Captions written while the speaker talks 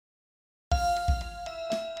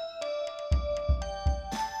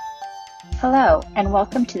Hello, and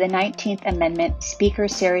welcome to the 19th Amendment Speaker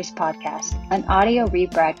Series podcast, an audio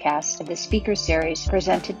rebroadcast of the Speaker Series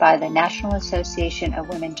presented by the National Association of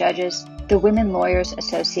Women Judges, the Women Lawyers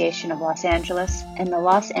Association of Los Angeles, and the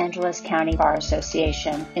Los Angeles County Bar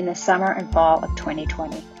Association in the summer and fall of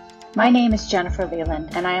 2020. My name is Jennifer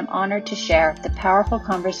Leland, and I am honored to share the powerful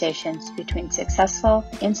conversations between successful,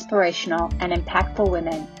 inspirational, and impactful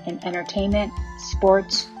women in entertainment,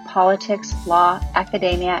 sports, politics, law,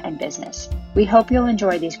 academia, and business. We hope you'll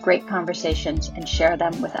enjoy these great conversations and share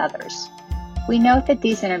them with others. We note that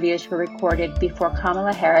these interviews were recorded before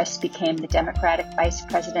Kamala Harris became the Democratic vice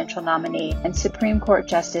presidential nominee and Supreme Court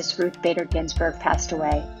Justice Ruth Bader Ginsburg passed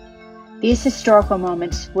away. These historical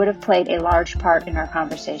moments would have played a large part in our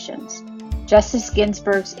conversations. Justice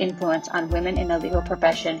Ginsburg's influence on women in the legal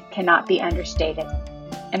profession cannot be understated.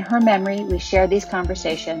 In her memory, we share these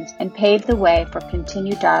conversations and pave the way for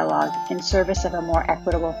continued dialogue in service of a more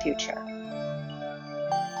equitable future.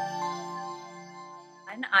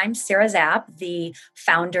 I'm Sarah Zapp, the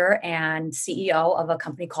founder and CEO of a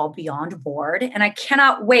company called Beyond Board, and I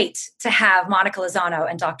cannot wait to have Monica Lozano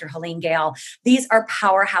and Dr. Helene Gayle. These are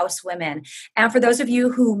powerhouse women. And for those of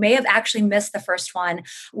you who may have actually missed the first one,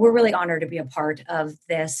 we're really honored to be a part of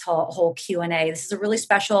this whole Q&A. This is a really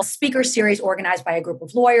special speaker series organized by a group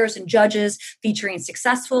of lawyers and judges featuring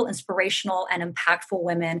successful, inspirational, and impactful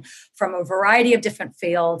women from a variety of different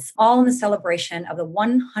fields, all in the celebration of the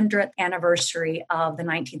 100th anniversary of the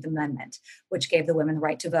 19th Amendment, which gave the women the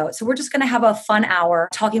right to vote. So we're just going to have a fun hour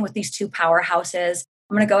talking with these two powerhouses.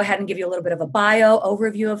 I'm going to go ahead and give you a little bit of a bio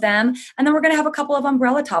overview of them. And then we're going to have a couple of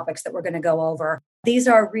umbrella topics that we're going to go over. These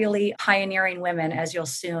are really pioneering women, as you'll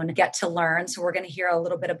soon get to learn. So we're going to hear a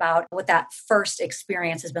little bit about what that first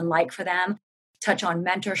experience has been like for them, touch on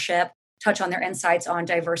mentorship, touch on their insights on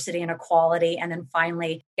diversity and equality, and then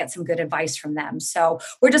finally get some good advice from them. So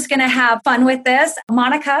we're just going to have fun with this.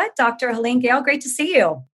 Monica, Dr. Helene Gayle, great to see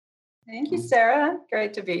you. Thank you, Sarah.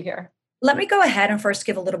 Great to be here. Let me go ahead and first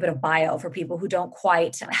give a little bit of bio for people who don't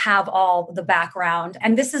quite have all the background.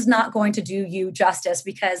 And this is not going to do you justice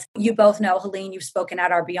because you both know, Helene, you've spoken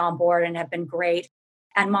at our Beyond Board and have been great.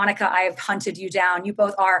 And Monica, I have hunted you down. You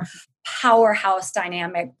both are powerhouse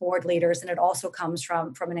dynamic board leaders. And it also comes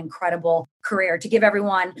from an incredible career. To give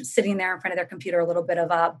everyone sitting there in front of their computer a little bit of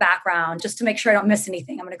a background, just to make sure I don't miss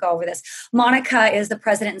anything, I'm going to go over this. Monica is the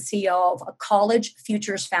president and CEO of a College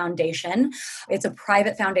Futures Foundation. It's a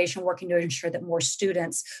private foundation working to ensure that more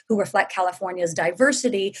students who reflect California's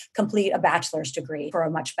diversity complete a bachelor's degree for a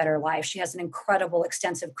much better life. She has an incredible,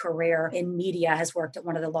 extensive career in media, has worked at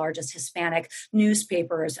one of the largest Hispanic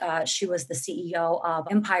newspapers. She was the CEO of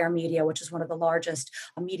Empire Media, which is one of the largest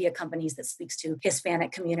media companies that speaks to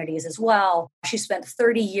Hispanic communities as well. She spent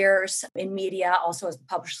 30 years in media, also as the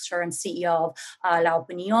publisher and CEO of La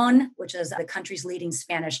Opinión, which is the country's leading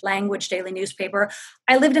Spanish language daily newspaper.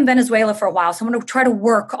 I lived in Venezuela for a while, so I'm going to try to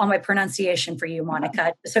work on my pronunciation for you,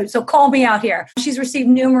 Monica. So call me out here. She's received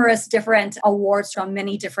numerous different awards from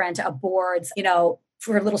many different boards,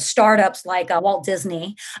 for little startups like Walt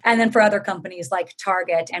Disney, and then for other companies like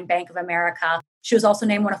Target and Bank of America. She was also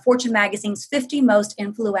named one of Fortune magazine's 50 most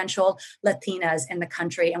influential Latinas in the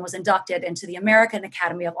country and was inducted into the American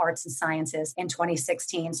Academy of Arts and Sciences in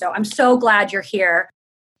 2016. So I'm so glad you're here.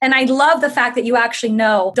 And I love the fact that you actually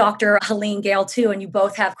know Dr. Helene Gayle too, and you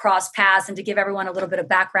both have crossed paths. And to give everyone a little bit of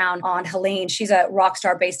background on Helene, she's a rock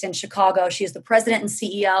star based in Chicago. She is the president and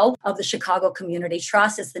CEO of the Chicago Community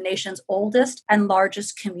Trust. It's the nation's oldest and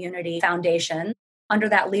largest community foundation. Under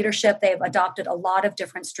that leadership, they've adopted a lot of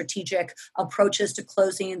different strategic approaches to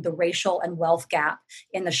closing the racial and wealth gap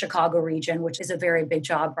in the Chicago region, which is a very big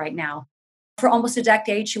job right now. For almost a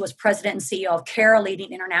decade, she was president and CEO of CARE, a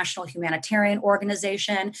leading international humanitarian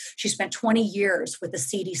organization. She spent 20 years with the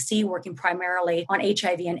CDC, working primarily on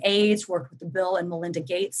HIV and AIDS, worked with the Bill and Melinda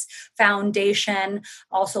Gates Foundation,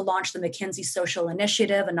 also launched the McKinsey Social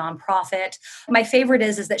Initiative, a nonprofit. My favorite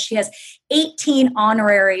is that she has 18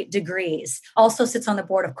 honorary degrees, also sits on the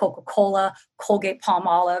board of Coca-Cola,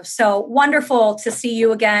 Colgate-Palmolive. So wonderful to see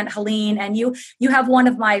you again, Helene. And you have one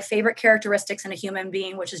of my favorite characteristics in a human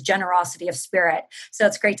being, which is generosity of spirit. So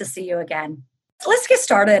it's great to see you again. Let's get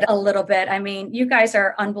started a little bit. I mean, you guys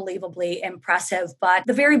are unbelievably impressive, but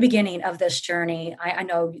the very beginning of this journey, I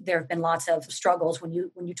know there have been lots of struggles when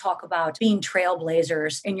you talk about being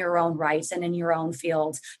trailblazers in your own rights and in your own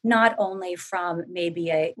fields, not only from maybe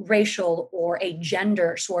a racial or a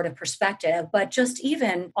gender sort of perspective, but just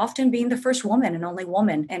even often being the first woman and only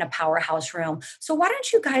woman in a powerhouse room. So why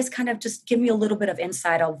don't you guys kind of just give me a little bit of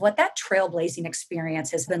insight of what that trailblazing experience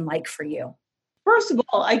has been like for you? First of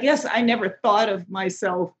all, I guess I never thought of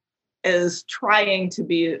myself as trying to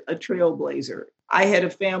be a trailblazer. I had a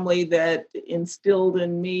family that instilled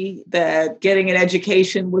in me that getting an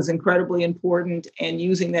education was incredibly important, and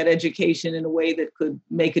using that education in a way that could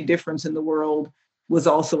make a difference in the world was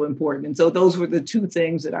also important. And so those were the two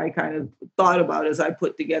things that I kind of thought about as I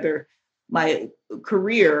put together my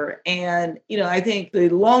career. And, I think the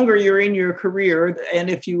longer you're in your career, and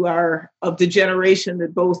if you are of the generation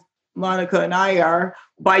that both Monica and I are,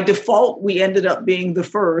 by default, we ended up being the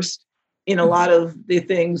first in a lot of the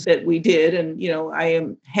things that we did. And, I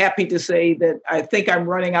am happy to say that I think I'm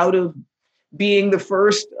running out of being the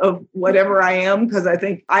first of whatever I am, because I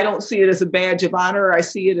think I don't see it as a badge of honor. I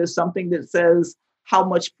see it as something that says how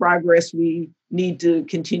much progress we need to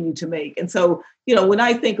continue to make. And so, when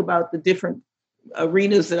I think about the different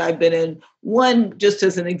arenas that I've been in, one, just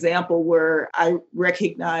as an example where I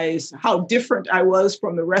recognize how different I was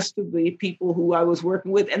from the rest of the people who I was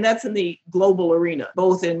working with, and that's in the global arena,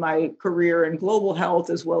 both in my career in global health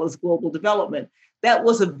as well as global development. That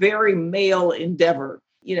was a very male endeavor,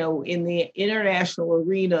 in the international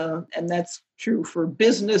arena, and that's true for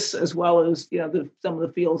business as well as, some of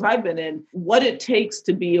the fields I've been in. What it takes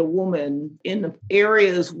to be a woman in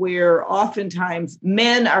areas where oftentimes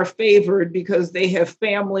men are favored because they have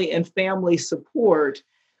family and family support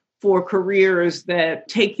for careers that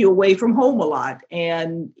take you away from home a lot.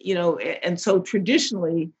 And, and so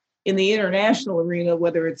traditionally in the international arena,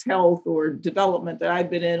 whether it's health or development that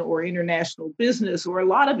I've been in, or international business, or a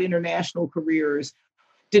lot of international careers,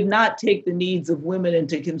 did not take the needs of women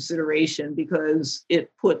into consideration because it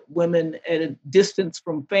put women at a distance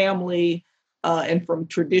from family and from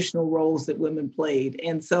traditional roles that women played.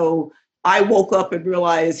 And so I woke up and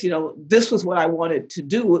realized, this was what I wanted to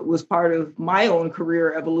do. It was part of my own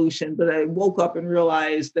career evolution, but I woke up and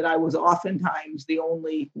realized that I was oftentimes the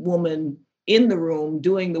only woman in the room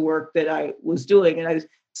doing the work that I was doing. And I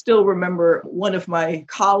still remember one of my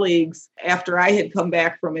colleagues, after I had come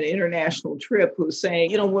back from an international trip, who was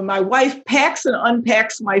saying, when my wife packs and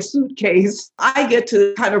unpacks my suitcase, I get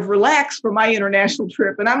to kind of relax for my international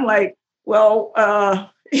trip. And I'm like, well,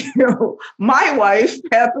 my wife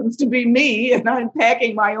happens to be me, and I'm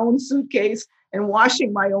packing my own suitcase and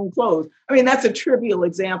washing my own clothes. I mean, that's a trivial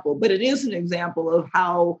example, but it is an example of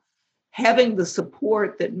how having the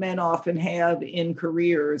support that men often have in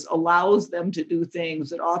careers allows them to do things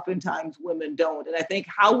that oftentimes women don't. And I think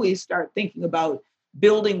how we start thinking about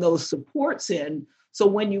building those supports in, so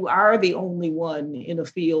when you are the only one in a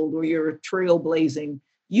field or you're trailblazing,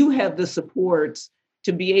 you have the supports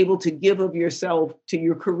to be able to give of yourself to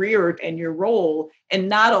your career and your role, and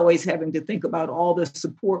not always having to think about all the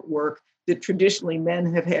support work that traditionally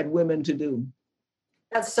men have had women to do.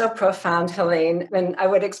 That's so profound, Helene, and I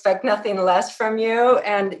would expect nothing less from you.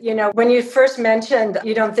 And, when you first mentioned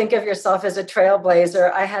you don't think of yourself as a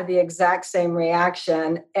trailblazer, I had the exact same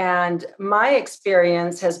reaction. And my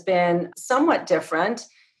experience has been somewhat different.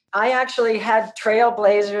 I actually had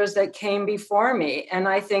trailblazers that came before me. And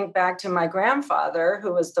I think back to my grandfather,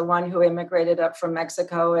 who was the one who immigrated up from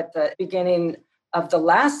Mexico at the beginning of the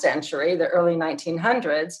last century, the early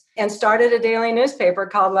 1900s, and started a daily newspaper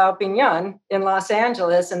called La Opinión in Los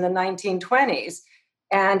Angeles in the 1920s.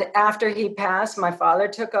 And after he passed, my father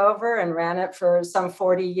took over and ran it for some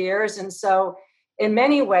 40 years. And so in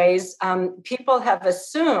many ways, people have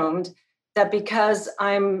assumed that because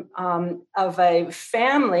I'm of a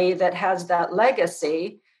family that has that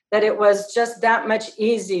legacy, that it was just that much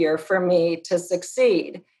easier for me to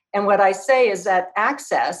succeed. And what I say is that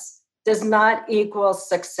access does not equal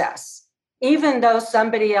success. Even though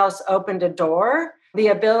somebody else opened a door, the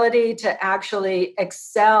ability to actually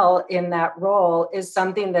excel in that role is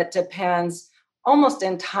something that depends almost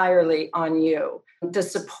entirely on you. The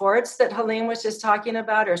supports that Helene was just talking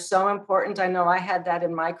about are so important. I know I had that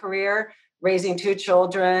in my career, raising 2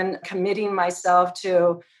 children, committing myself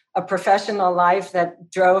to a professional life that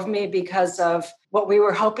drove me because of what we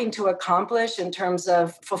were hoping to accomplish in terms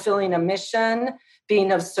of fulfilling a mission,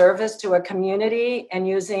 being of service to a community, and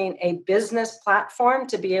using a business platform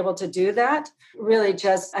to be able to do that. Really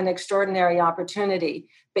just an extraordinary opportunity.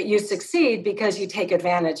 But you succeed because you take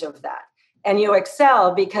advantage of that. And you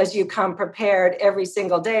excel because you come prepared every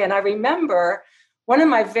single day. And I remember one of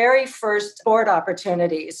my very first board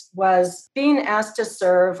opportunities was being asked to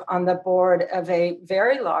serve on the board of a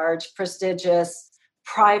very large, prestigious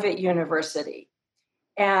private university.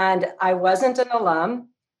 And I wasn't an alum.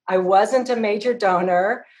 I wasn't a major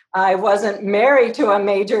donor. I wasn't married to a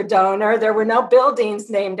major donor. There were no buildings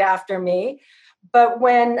named after me. But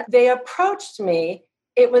when they approached me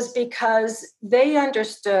It was because they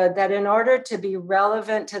understood that in order to be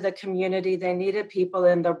relevant to the community, they needed people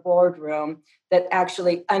in the boardroom that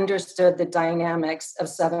actually understood the dynamics of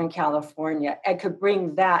Southern California and could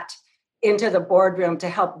bring that into the boardroom to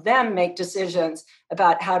help them make decisions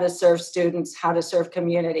about how to serve students, how to serve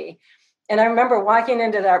community. And I remember walking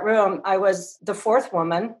into that room, I was the fourth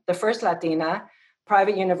woman, the first Latina.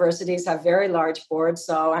 Private universities have very large boards,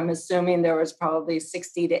 so I'm assuming there was probably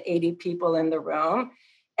 60 to 80 people in the room.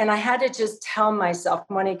 And I had to just tell myself,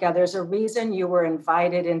 Monica, there's a reason you were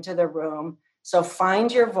invited into the room. So find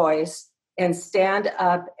your voice and stand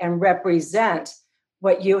up and represent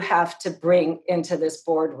what you have to bring into this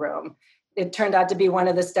boardroom. It turned out to be one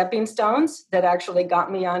of the stepping stones that actually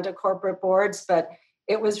got me onto corporate boards, but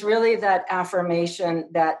it was really that affirmation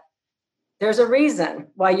that there's a reason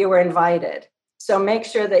why you were invited. So make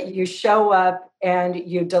sure that you show up and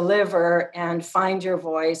you deliver and find your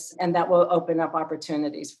voice, and that will open up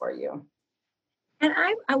opportunities for you. And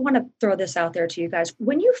I want to throw this out there to you guys.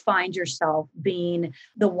 When you find yourself being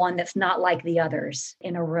the one that's not like the others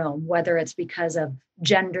in a room, whether it's because of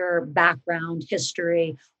gender, background,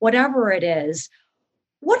 history, whatever it is,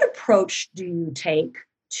 what approach do you take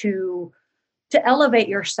to elevate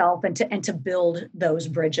yourself and to build those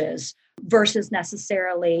bridges versus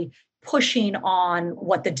necessarily pushing on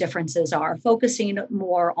what the differences are, focusing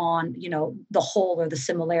more on, the whole or the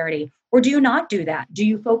similarity? Or do you not do that? Do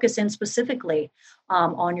you focus in specifically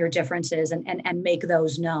on your differences and make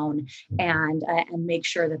those known and make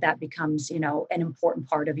sure that becomes, an important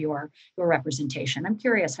part of your representation? I'm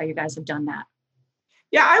curious how you guys have done that.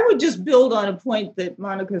 Yeah, I would just build on a point that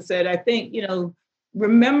Monica said. I think,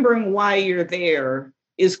 remembering why you're there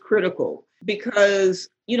is critical because,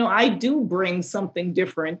 I do bring something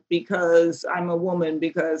different because I'm a woman,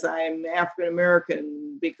 because I'm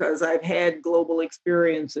African-American, because I've had global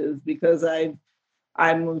experiences, because I'm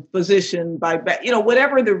a physician by,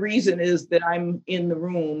 whatever the reason is that I'm in the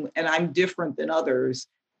room and I'm different than others,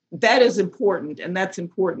 that is important. And that's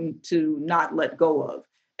important to not let go of.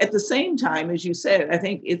 At the same time, as you said, I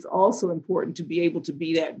think it's also important to be able to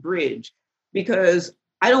be that bridge because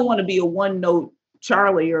I don't want to be a one-note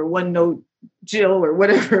Charlie or one-note Jill or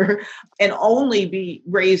whatever, and only be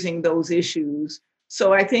raising those issues.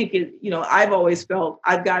 So I think I've always felt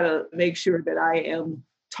I've got to make sure that I am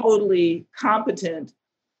totally competent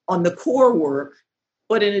on the core work.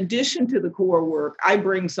 But in addition to the core work, I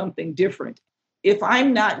bring something different. If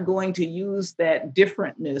I'm not going to use that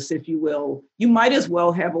differentness, if you will, you might as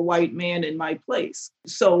well have a white man in my place.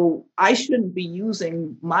 So I shouldn't be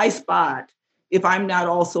using my spot if I'm not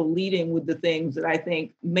also leading with the things that I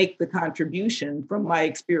think make the contribution from my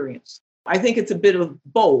experience. I think it's a bit of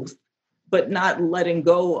both, but not letting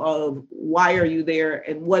go of why are you there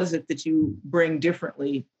and what is it that you bring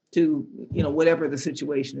differently to, whatever the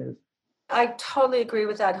situation is. I totally agree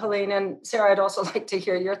with that, Helene. And Sarah, I'd also like to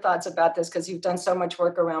hear your thoughts about this because you've done so much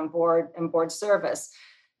work around board and board service.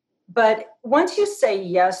 But once you say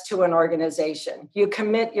yes to an organization, you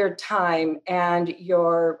commit your time and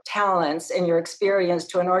your talents and your experience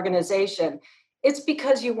to an organization, it's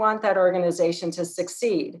because you want that organization to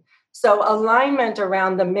succeed. So alignment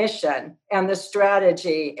around the mission and the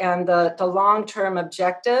strategy and the long-term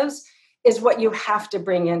objectives is what you have to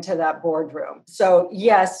bring into that boardroom. So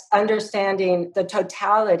yes, understanding the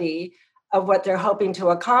totality of what they're hoping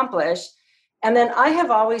to accomplish. And then I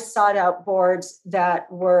have always sought out boards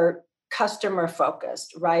that were customer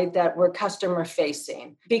focused, right? That were customer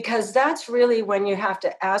facing, because that's really when you have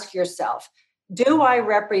to ask yourself, do I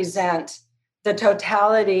represent the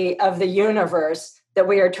totality of the universe that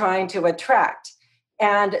we are trying to attract?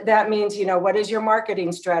 And that means, what is your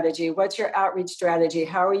marketing strategy? What's your outreach strategy?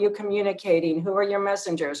 How are you communicating? Who are your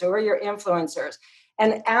messengers? Who are your influencers?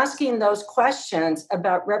 And asking those questions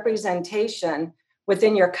about representation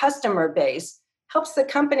within your customer base helps the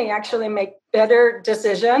company actually make better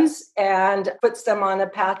decisions and puts them on a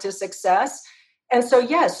path to success. And so,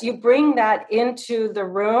 yes, you bring that into the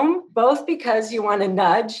room, both because you want to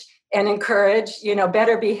nudge and encourage,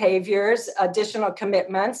 better behaviors, additional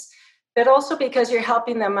commitments, but also because you're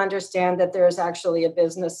helping them understand that there's actually a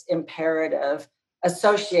business imperative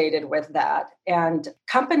associated with that. And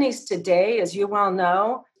companies today, as you well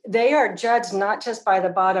know, they are judged not just by the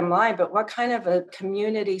bottom line, but what kind of a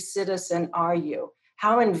community citizen are you?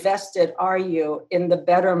 How invested are you in the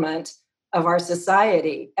betterment of our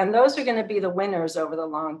society? And those are going to be the winners over the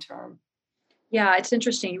long term. Yeah, it's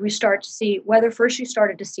interesting. We start to see whether first you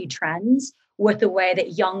started to see trends with the way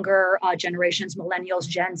that younger generations, millennials,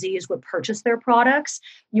 Gen Zs would purchase their products.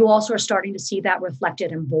 You also are starting to see that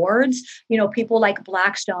reflected in boards. People like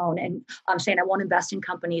Blackstone and saying, I want to invest in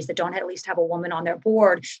companies that don't at least have a woman on their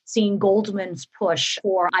board, seeing Goldman's push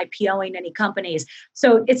for IPOing any companies.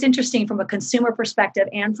 So it's interesting from a consumer perspective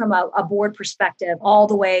and from a board perspective, all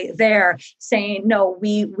the way there, saying, no,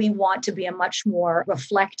 we want to be a much more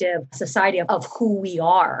reflective society of who we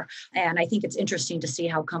are. And I think it's interesting to see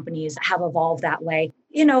how companies have evolved that way.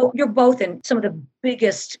 You're both in some of the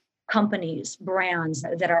biggest companies, brands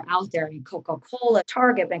that are out there, Coca-Cola,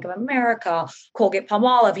 Target, Bank of America,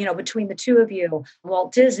 Colgate-Palmolive, between the two of you,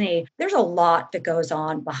 Walt Disney, there's a lot that goes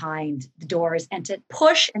on behind the doors. And to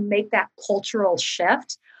push and make that cultural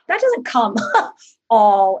shift, that doesn't come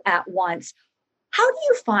all at once. How do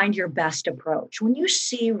you find your best approach when you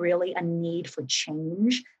see really a need for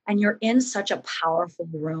change and you're in such a powerful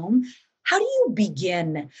room? How do you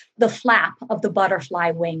begin the flap of the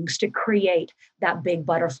butterfly wings to create that big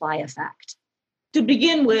butterfly effect? To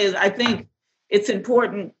begin with, I think it's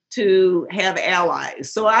important to have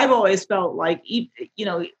allies. So I've always felt like,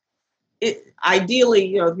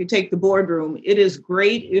 ideally, if you take the boardroom, it is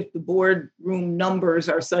great if the boardroom numbers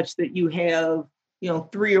are such that you have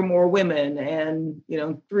 3 or more women and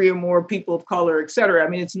 3 or more people of color, et cetera. I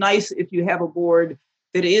mean, it's nice if you have a board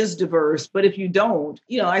that is diverse, but if you don't,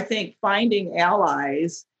 I think finding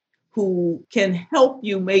allies who can help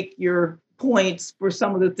you make your points for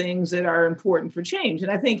some of the things that are important for change.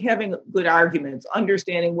 And I think having good arguments,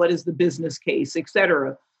 understanding what is the business case, et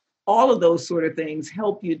cetera, all of those sort of things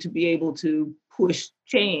help you to be able to push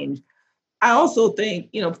change. I also think,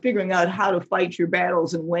 figuring out how to fight your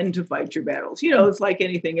battles and when to fight your battles, it's like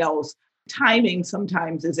anything else. Timing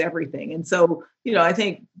sometimes is everything. And so, I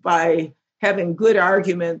think by having good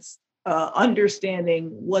arguments, understanding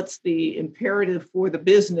what's the imperative for the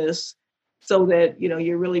business so that,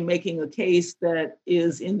 you're really making a case that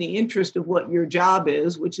is in the interest of what your job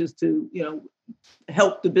is, which is to,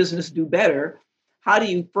 help the business do better. How do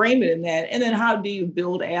you frame it in that? And then how do you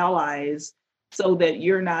build allies so that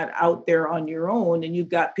you're not out there on your own and you've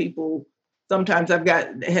got people, sometimes I've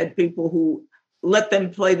had people who let them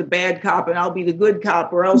play the bad cop and I'll be the good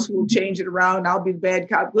cop, or else we'll change it around. I'll be the bad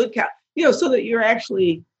cop, good cop, so that you're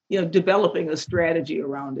actually, developing a strategy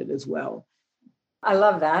around it as well. I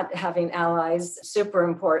love that. Having allies, super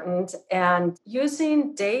important. And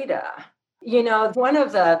using data. One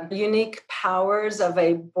of the unique powers of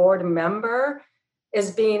a board member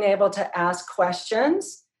is being able to ask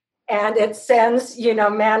questions. And it sends,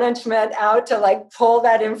 management out to pull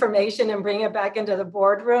that information and bring it back into the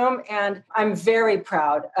boardroom. And I'm very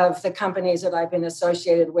proud of the companies that I've been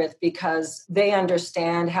associated with because they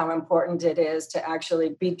understand how important it is to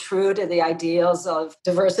actually be true to the ideals of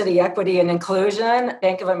diversity, equity, and inclusion.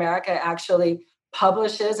 Bank of America actually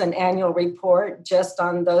publishes an annual report just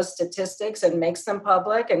on those statistics and makes them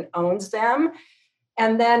public and owns them.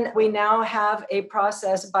 And then we now have a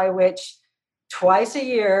process by which twice a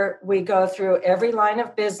year, we go through every line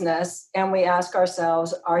of business and we ask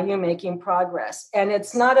ourselves, are you making progress? And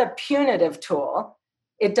it's not a punitive tool.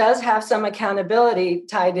 It does have some accountability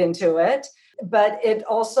tied into it, but it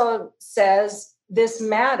also says this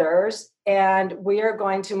matters and we are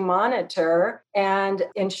going to monitor and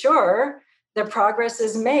ensure the progress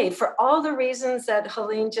is made for all the reasons that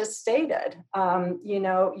Helene just stated.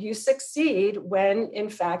 You succeed when, in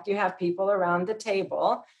fact, you have people around the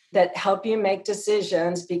table that help you make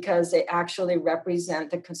decisions because they actually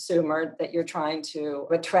represent the consumer that you're trying to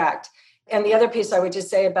attract. And the other piece I would just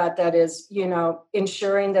say about that is,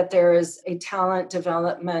 ensuring that there is a talent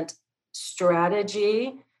development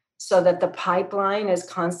strategy so that the pipeline is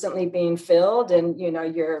constantly being filled and,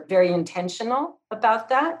 you're very intentional about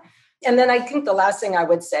that. And then I think the last thing I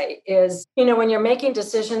would say is, when you're making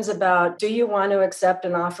decisions about, do you want to accept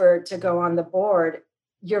an offer to go on the board,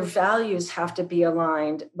 your values have to be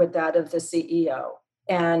aligned with that of the CEO.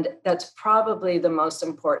 And that's probably the most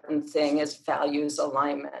important thing is values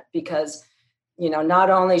alignment, because,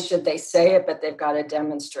 not only should they say it, but they've got to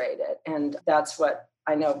demonstrate it. And that's what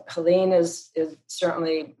I know Helene is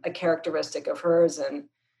certainly a characteristic of hers. And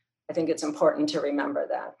I think it's important to remember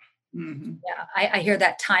that. Mm-hmm. Yeah, I hear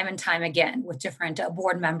that time and time again with different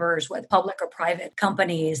board members with public or private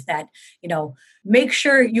companies that, make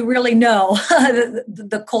sure you really know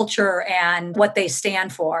the culture and what they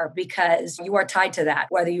stand for, because you are tied to that,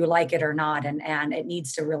 whether you like it or not. And it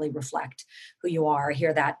needs to really reflect who you are. I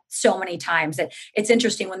hear that so many times that it's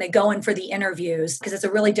interesting when they go in for the interviews, because it's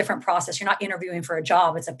a really different process. You're not interviewing for a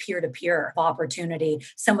job. It's a peer-to-peer opportunity.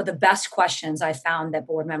 Some of the best questions I found that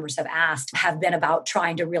board members have asked have been about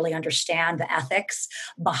trying to really understand the ethics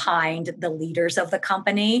behind the leaders of the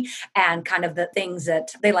company and kind of the things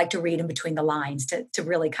that they like to read in between the lines to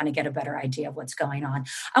really kind of get a better idea of what's going on.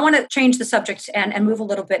 I want to change the subject and move a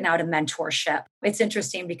little bit now to mentorship. It's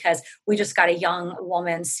interesting because we just got a young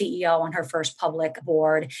woman CEO on her first public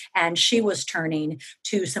board, and she was turning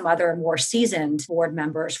to some other more seasoned board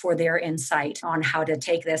members for their insight on how to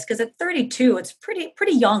take this. Because at 32, it's pretty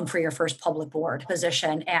young for your first public board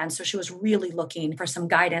position. And so she was really looking for some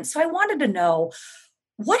guidance. So I wanted to know,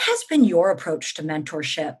 what has been your approach to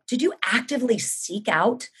mentorship? Did you actively seek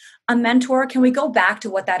out a mentor? Can we go back to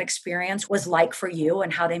what that experience was like for you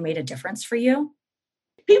and how they made a difference for you?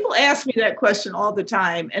 People ask me that question all the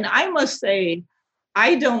time. And I must say,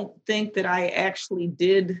 I don't think that I actually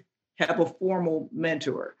did have a formal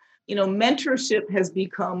mentor. Mentorship has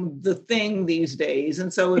become the thing these days.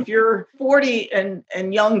 And so if you're 40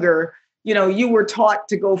 and younger, you were taught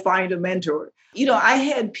to go find a mentor. I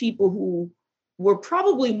had people who were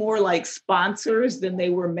probably more like sponsors than they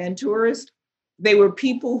were mentors. They were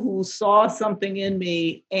people who saw something in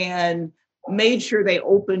me and made sure they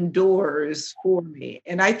opened doors for me.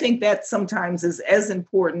 And I think that sometimes is as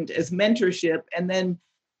important as mentorship. And then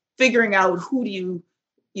figuring out who do you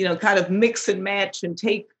kind of mix and match and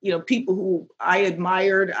take, people who I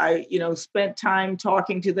admired. I, spent time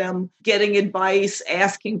talking to them, getting advice,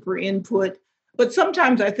 asking for input. But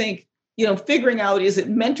sometimes I think, figuring out, is it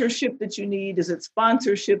mentorship that you need? Is it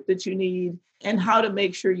sponsorship that you need? And how to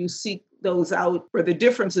make sure you seek those out for the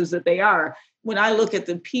differences that they are. When I look at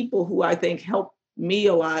the people who I think help me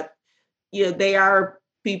a lot, they are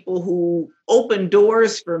people who open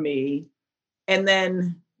doors for me. And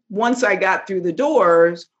then once I got through the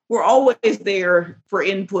doors, were always there for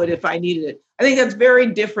input if I needed it. I think that's very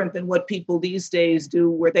different than what people these days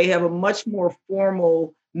do, where they have a much more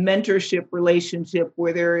formal mentorship relationship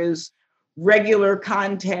where there is regular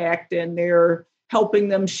contact and they're helping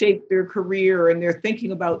them shape their career and they're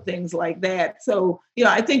thinking about things like that. So,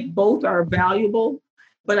 I think both are valuable,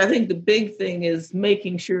 but I think the big thing is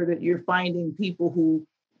making sure that you're finding people who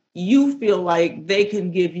you feel like they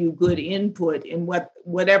can give you good input in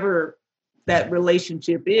whatever that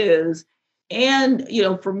relationship is. And,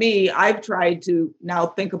 for me, I've tried to now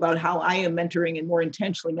think about how I am mentoring and more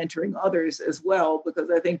intentionally mentoring others as well, because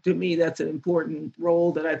I think to me, that's an important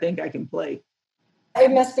role that I think I can play.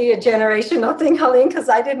 It must be a generational thing, Helene, because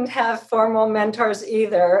I didn't have formal mentors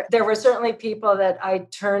either. There were certainly people that I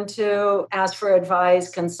turned to, asked for advice,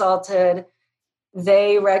 consulted.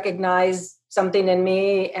 They recognized something in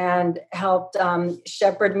me and helped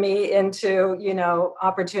shepherd me into,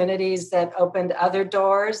 opportunities that opened other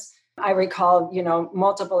doors. I recall,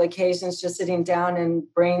 multiple occasions just sitting down and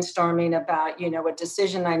brainstorming about, what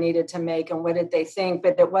decision I needed to make and what did they think,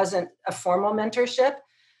 but it wasn't a formal mentorship.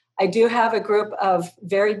 I do have a group of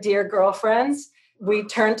very dear girlfriends. We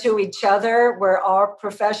turn to each other. We're all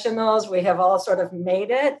professionals. We have all sort of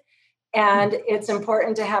made it. And it's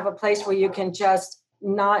important to have a place where you can just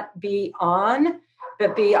not be on,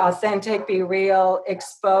 but be authentic, be real,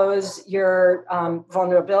 expose your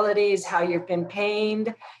vulnerabilities, how you've been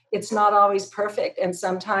pained. It's not always perfect. And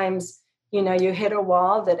sometimes, you hit a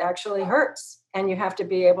wall that actually hurts. And you have to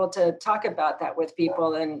be able to talk about that with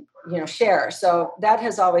people and, share. So that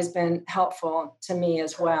has always been helpful to me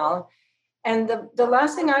as well. And the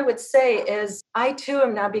last thing I would say is I too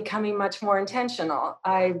am now becoming much more intentional.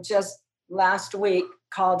 I just last week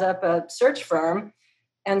called up a search firm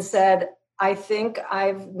and said, I think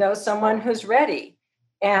I know someone who's ready.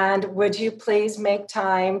 And would you please make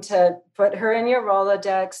time to put her in your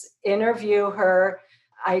Rolodex, interview her,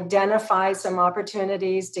 identify some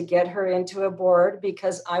opportunities to get her into a board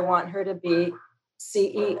because I want her to be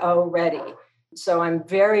CEO ready. So I'm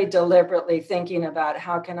very deliberately thinking about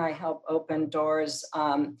how can I help open doors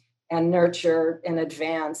and nurture and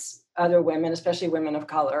advance other women, especially women of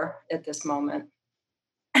color at this moment.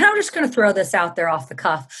 And I'm just going to throw this out there off the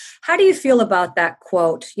cuff. How do you feel about that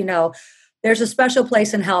quote? There's a special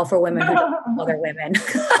place in hell for women who don't know other women.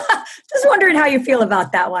 Just wondering how you feel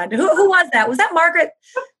about that one. Who was that? Was that Margaret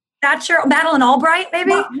Thatcher? Madeleine Albright, maybe?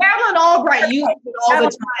 Madeleine Albright uses it all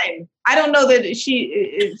the time. I don't know that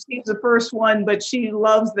she's the first one, but she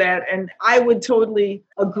loves that. And I would totally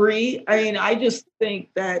agree. I mean, I just think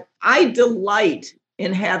that I delight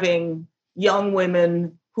in having young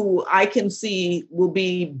women who I can see will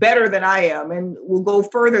be better than I am and will go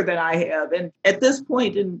further than I have. And at this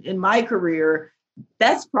point in my career,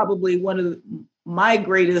 that's probably one of my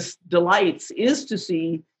greatest delights is to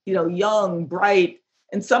see, young, bright,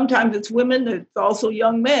 and sometimes it's women, it's also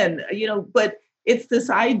young men, but it's this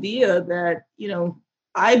idea that,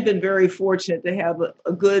 I've been very fortunate to have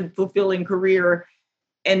a good, fulfilling career.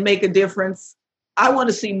 and make a difference. I want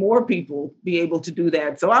to see more people be able to do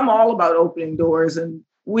that. So I'm all about opening doors, and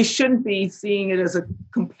we shouldn't be seeing it as a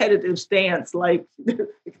competitive stance, like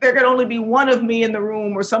there can only be one of me in the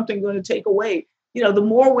room or something going to take away. The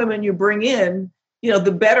more women you bring in,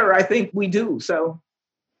 the better I think we do. So,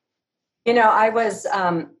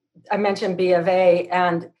 I mentioned B of A,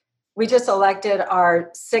 and we just elected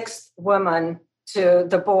our 6th woman to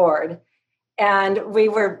the board. And we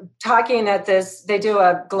were talking at this, they do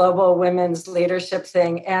a global women's leadership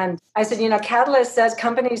thing. And I said, Catalyst says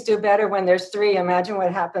companies do better when there's 3. Imagine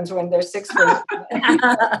what happens when there's 6 women.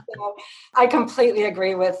 So I completely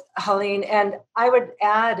agree with Helene. And I would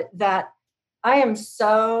add that I am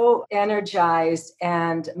so energized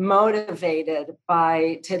and motivated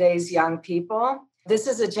by today's young people. This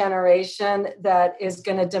is a generation that is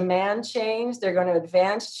going to demand change. They're going to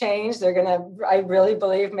advance change. They're going to, I really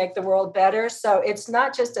believe, make the world better. So it's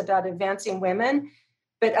not just about advancing women,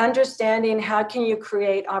 but understanding how can you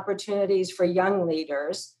create opportunities for young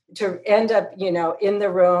leaders to end up, in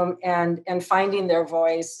the room and finding their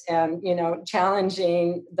voice and,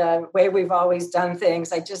 challenging the way we've always done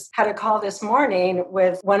things. I just had a call this morning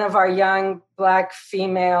with one of our young Black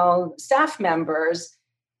female staff members,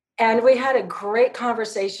 and we had a great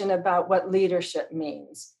conversation about what leadership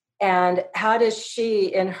means and how does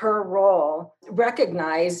she, in her role,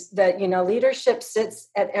 recognize that, leadership sits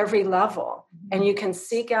at every level and you can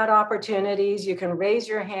seek out opportunities, you can raise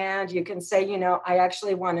your hand, you can say, I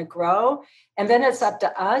actually want to grow. And then it's up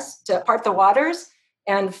to us to part the waters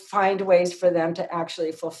and find ways for them to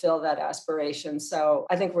actually fulfill that aspiration. So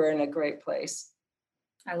I think we're in a great place.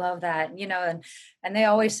 I love that, and they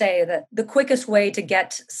always say that the quickest way to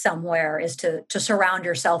get somewhere is to surround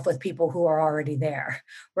yourself with people who are already there,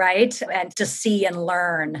 right? And to see and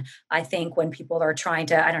learn, I think, when people are trying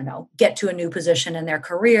to, get to a new position in their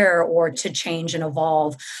career or to change and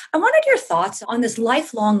evolve. I wanted your thoughts on this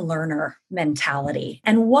lifelong learner mentality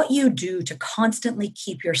and what you do to constantly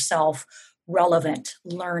keep yourself relevant,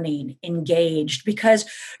 learning, engaged, because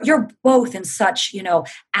you're both in such,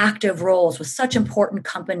 active roles with such important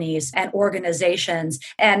companies and organizations.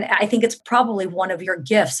 And I think it's probably one of your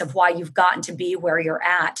gifts of why you've gotten to be where you're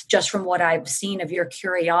at, just from what I've seen of your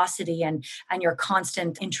curiosity and your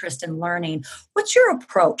constant interest in learning. What's your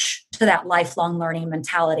approach to that lifelong learning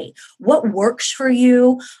mentality? What works for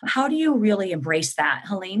you? How do you really embrace that,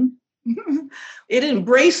 Helene? It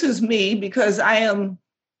embraces me because I am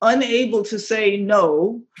unable to say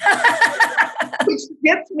no, which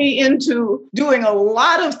gets me into doing a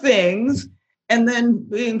lot of things and then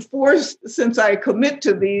being forced, since I commit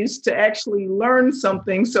to these, to actually learn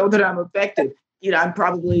something so that I'm effective. I'm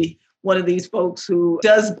probably one of these folks who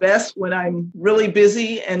does best when I'm really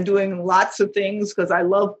busy and doing lots of things, because I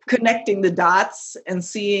love connecting the dots and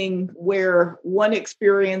seeing where one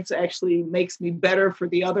experience actually makes me better for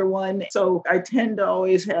the other one. So I tend to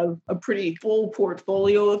always have a pretty full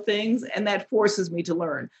portfolio of things, and that forces me to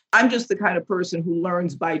learn. I'm just the kind of person who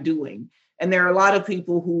learns by doing. And there are a lot of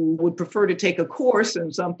people who would prefer to take a course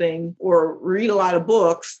in something or read a lot of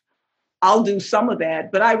books. I'll do some of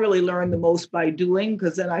that, but I really learn the most by doing,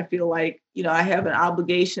 because then I feel like, I have an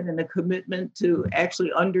obligation and a commitment to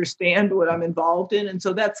actually understand what I'm involved in. And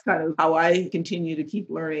so that's kind of how I continue to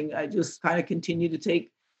keep learning. I just kind of continue to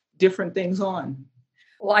take different things on.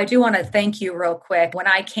 Well, I do want to thank you real quick. When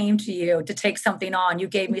I came to you to take something on, you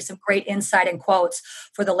gave me some great insight and quotes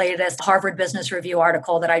for the latest Harvard Business Review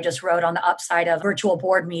article that I just wrote on the upside of virtual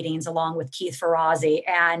board meetings along with Keith Ferrazzi.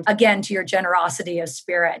 And again, to your generosity of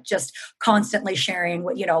spirit, just constantly sharing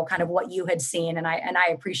what, kind of what you had seen. And I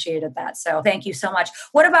appreciated that. So thank you so much.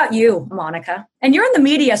 What about you, Monica? And you're in the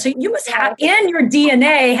media, so you must have in your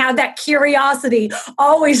DNA, have that curiosity,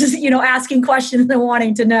 always, asking questions and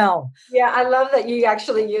wanting to know. Yeah, I love that you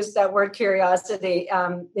actually use that word curiosity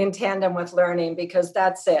in tandem with learning, because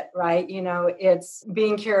that's it, right? It's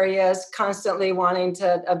being curious, constantly wanting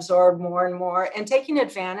to absorb more and more, and taking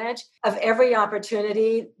advantage of every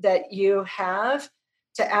opportunity that you have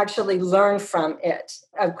to actually learn from it.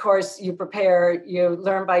 Of course, you prepare, you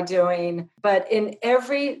learn by doing, but in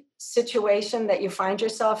every situation that you find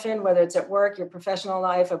yourself in, whether it's at work, your professional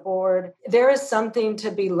life, a board, there is something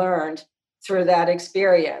to be learned through that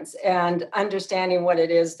experience, and understanding what it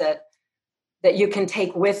is that you can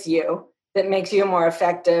take with you that makes you more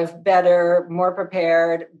effective, better, more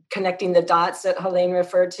prepared, connecting the dots that Helene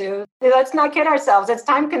referred to. Let's not kid ourselves. It's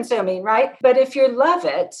time consuming, right? But if you love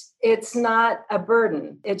it, it's not a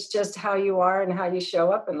burden. It's just how you are and how you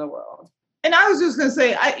show up in the world. And I was just going to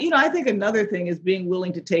say, I think another thing is being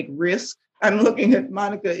willing to take risks. I'm looking at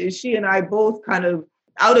Monica, is she and I both kind of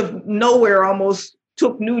out of nowhere almost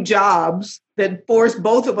took new jobs that forced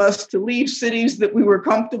both of us to leave cities that we were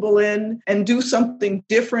comfortable in and do something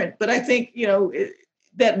different. But I think,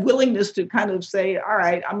 that willingness to kind of say, all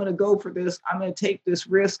right, I'm going to go for this. I'm going to take this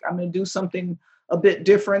risk. I'm going to do something a bit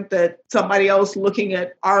different that somebody else looking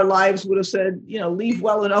at our lives would have said, leave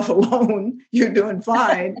well enough alone. You're doing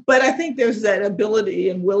fine. But I think there's that ability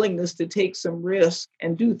and willingness to take some risk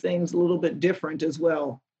and do things a little bit different as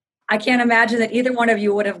well. I can't imagine that either one of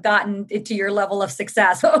you would have gotten to your level of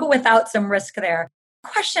success without some risk there.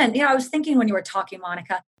 Question, I was thinking when you were talking,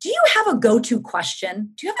 Monica, do you have a go-to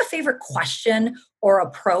question? Do you have a favorite question or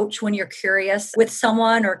approach when you're curious with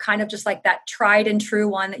someone, or kind of just like that tried and true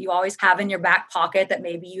one that you always have in your back pocket that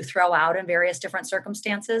maybe you throw out in various different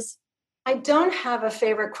circumstances? I don't have a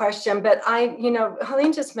favorite question, but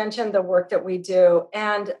Helene just mentioned the work that we do.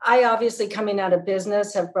 And I obviously, coming out of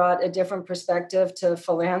business, have brought a different perspective to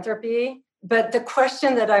philanthropy. But the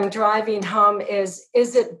question that I'm driving home is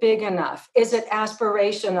it big enough? Is it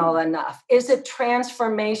aspirational enough? Is it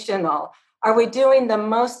transformational? Are we doing the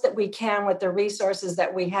most that we can with the resources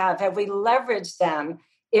that we have? Have we leveraged them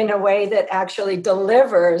in a way that actually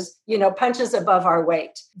delivers, punches above our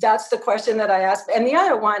weight? That's the question that I ask. And the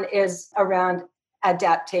other one is around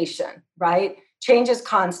adaptation, right? Change is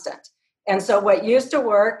constant. And so what used to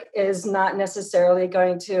work is not necessarily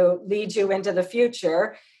going to lead you into the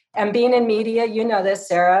future. And being in media, this,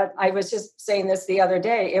 Sarah, I was just saying this the other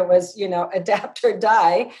day, it was, adapt or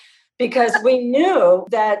die, because we knew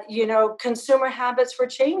that, consumer habits were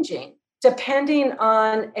changing. Depending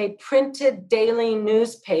on a printed daily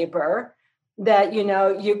newspaper that,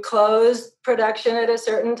 you closed production at a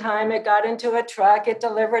certain time, it got into a truck, it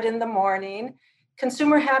delivered in the morning,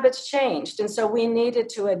 consumer habits changed. And so we needed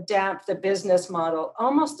to adapt the business model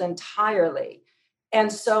almost entirely. And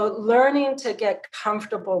so learning to get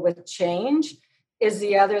comfortable with change is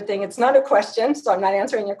the other thing. It's not a question, so I'm not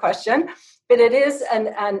answering your question, but it is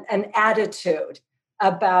an attitude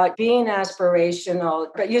about being aspirational,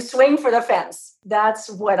 but you swing for the fence. That's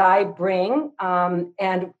what I bring,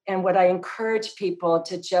 and what I encourage people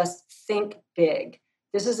to just think big.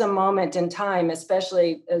 This is a moment in time,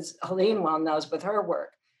 especially as Helene well knows with her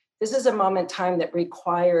work, this is a moment in time that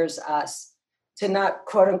requires us to not,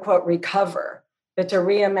 quote unquote, recover, but to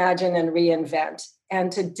reimagine and reinvent.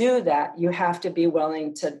 And to do that, you have to be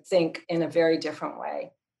willing to think in a very different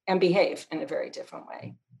way and behave in a very different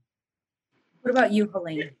way. What about you,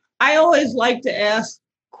 Helene? I always like to ask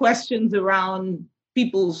questions around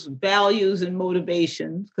people's values and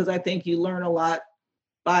motivations, because I think you learn a lot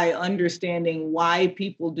by understanding why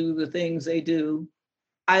people do the things they do.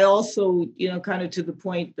 I also, kind of to the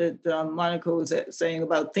point that Monica was saying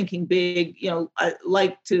about thinking big, I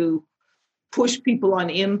like to push people on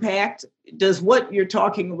impact. Does what you're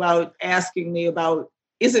talking about, asking me about,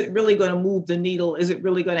 is it really going to move the needle? Is it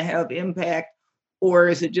really going to have impact? Or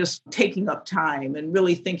is it just taking up time? And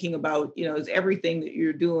really thinking about, is everything that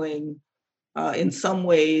you're doing in some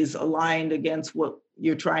ways aligned against what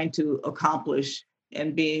you're trying to accomplish,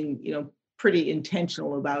 and being, pretty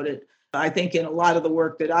intentional about it. I think in a lot of the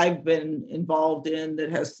work that I've been involved in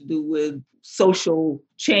that has to do with social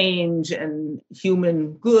change and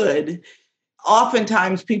human good,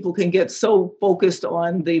 oftentimes people can get so focused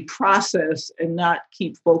on the process and not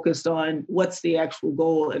keep focused on what's the actual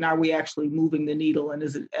goal, and are we actually moving the needle, and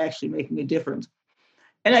is it actually making a difference?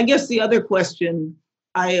 And I guess the other question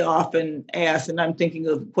I often ask, and I'm thinking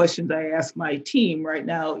of questions I ask my team right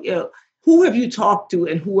now, who have you talked to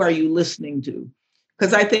and who are you listening to?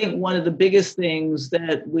 Because I think one of the biggest things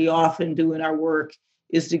that we often do in our work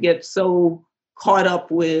is to get so caught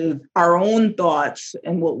up with our own thoughts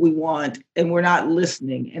and what we want, and we're not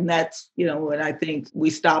listening. And that's, and I think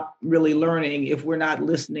we stop really learning if we're not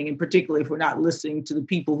listening, and particularly if we're not listening to the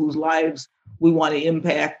people whose lives we want to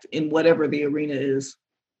impact in whatever the arena is.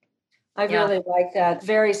 I really like that.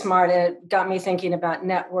 Very smart. It got me thinking about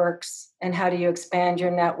networks and how do you expand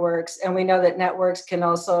your networks. And we know that networks can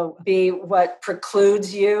also be what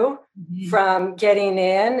precludes you from getting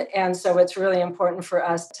in. And so it's really important for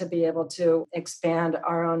us to be able to expand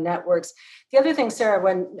our own networks. The other thing, Sarah,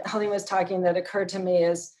 when Helene was talking that occurred to me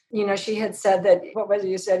is, she had said that, what was it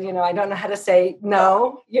you said? I don't know how to say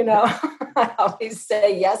no, I always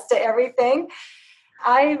say yes to everything.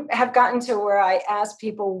 I have gotten to where I ask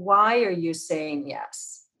people, why are you saying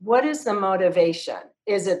yes? What is the motivation?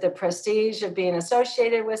 Is it the prestige of being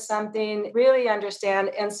associated with something? Really understand.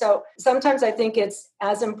 And so sometimes I think it's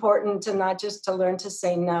as important to not just to learn to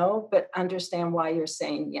say no, but understand why you're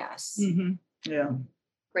saying yes. Mm-hmm. Yeah.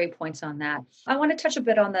 Great points on that. I want to touch a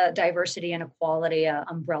bit on the diversity and equality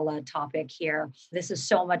umbrella topic here. This is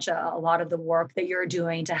so much a lot of the work that you're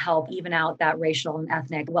doing to help even out that racial and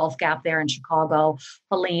ethnic wealth gap there in Chicago,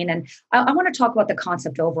 Helene. And I want to talk about the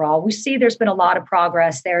concept overall. We see there's been a lot of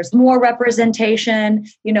progress. There's more representation.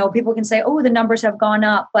 People can say, oh, the numbers have gone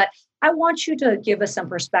up. But I want you to give us some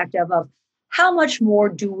perspective of how much more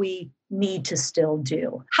do we need to still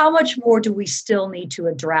do? How much more do we still need to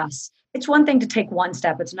address? It's one thing to take one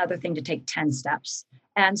step. It's another thing to take 10 steps.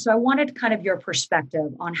 And so I wanted kind of your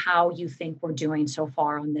perspective on how you think we're doing so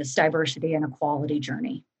far on this diversity and equality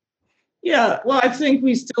journey. Yeah, well, I think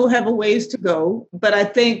we still have a ways to go, but I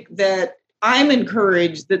think that I'm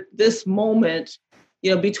encouraged that this moment,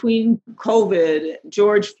 between COVID,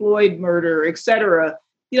 George Floyd murder, et cetera,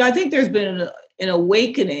 I think there's been an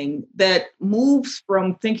awakening that moves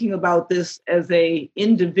from thinking about this as an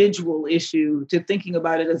individual issue to thinking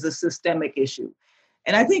about it as a systemic issue.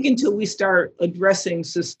 And I think until we start addressing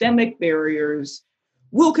systemic barriers,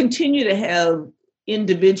 we'll continue to have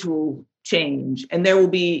individual change, and there will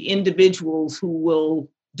be individuals who will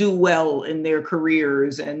do well in their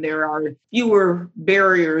careers, and there are fewer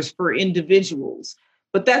barriers for individuals.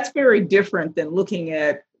 But that's very different than looking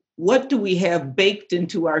at what do we have baked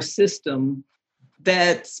into our system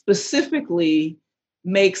that specifically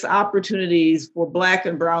makes opportunities for Black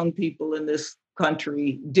and Brown people in this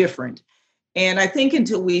country different. And I think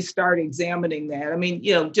until we start examining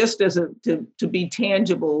that, just as to be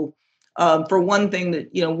tangible, for one thing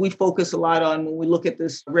that, we focus a lot on when we look at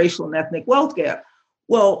this racial and ethnic wealth gap.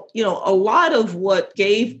 Well, a lot of what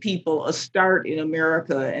gave people a start in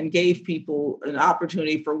America and gave people an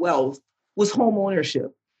opportunity for wealth was home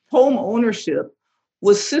ownership. Home ownership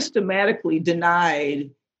was systematically denied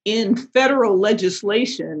in federal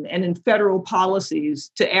legislation and in federal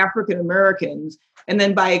policies to African Americans, and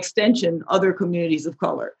then by extension, other communities of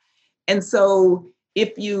color. And so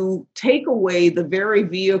if you take away the very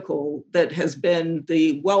vehicle that has been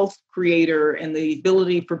the wealth creator and the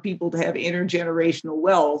ability for people to have intergenerational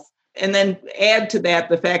wealth, and then add to that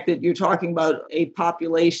the fact that you're talking about a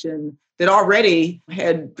population that already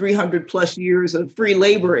had 300 plus years of free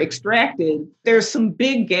labor extracted, there's some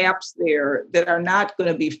big gaps there that are not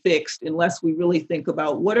going to be fixed unless we really think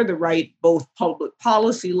about what are the right both public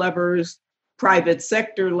policy levers, private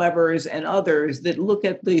sector levers, and others that look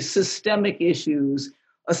at the systemic issues.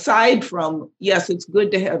 Aside from, yes, it's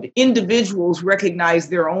good to have individuals recognize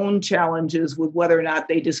their own challenges with whether or not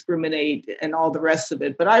they discriminate and all the rest of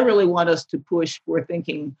it. But I really want us to push for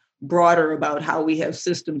thinking broader about how we have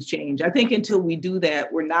systems change. I think until we do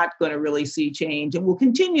that, we're not going to really see change. And we'll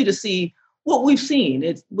continue to see what we've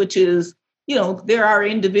seen, which is, there are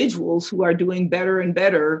individuals who are doing better and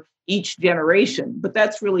better each generation. But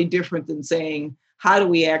that's really different than saying, how do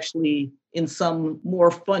we actually, in some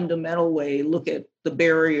more fundamental way, look at the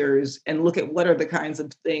barriers and look at what are the kinds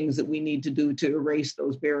of things that we need to do to erase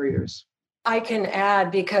those barriers? I can add,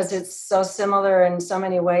 because it's so similar in so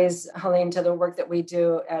many ways, Helene, to the work that we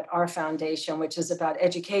do at our foundation, which is about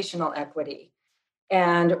educational equity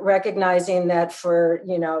and recognizing that for,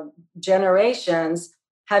 generations,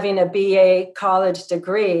 having a BA college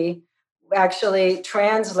degree actually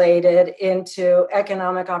translated into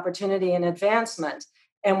economic opportunity and advancement.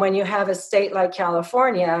 And when you have a state like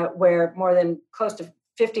California, where more than close to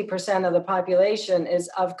 50% of the population is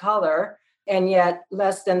of color, and yet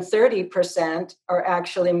less than 30% are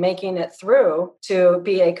actually making it through to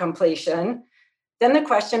BA completion, then the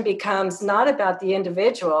question becomes not about the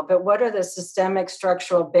individual, but what are the systemic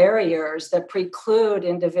structural barriers that preclude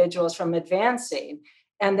individuals from advancing,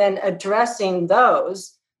 and then addressing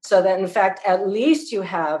those so that, in fact, at least you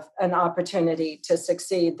have an opportunity to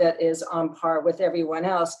succeed that is on par with everyone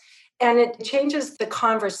else. And it changes the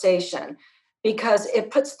conversation because it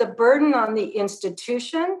puts the burden on the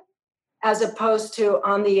institution as opposed to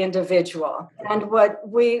on the individual. And what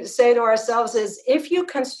we say to ourselves is, if you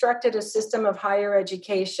constructed a system of higher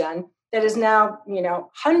education that is now,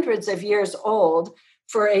 hundreds of years old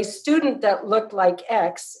for a student that looked like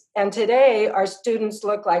X, and today our students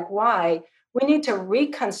look like Y, we need to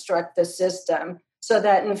reconstruct the system so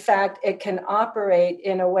that, in fact, it can operate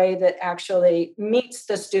in a way that actually meets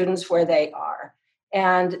the students where they are.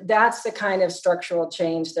 And that's the kind of structural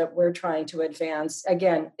change that we're trying to advance.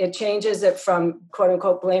 Again, it changes it from, quote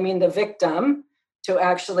unquote, blaming the victim to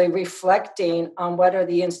actually reflecting on what are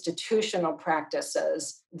the institutional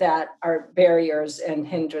practices that are barriers and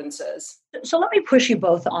hindrances. So let me push you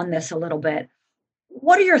both on this a little bit.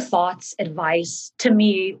 What are your thoughts, advice to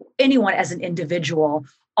me, anyone as an individual,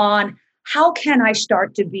 on how can I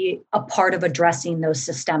start to be a part of addressing those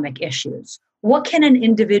systemic issues? What can an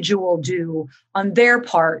individual do on their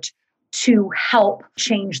part to help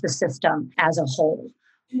change the system as a whole?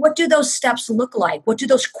 What do those steps look like? What do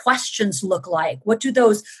those questions look like? What do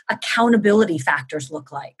those accountability factors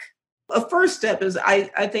look like? A first step is, I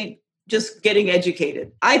think, just getting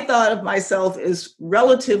educated. I thought of myself as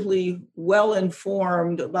relatively well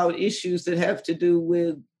informed about issues that have to do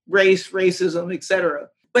with race, racism, et cetera.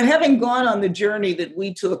 But having gone on the journey that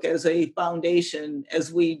we took as a foundation,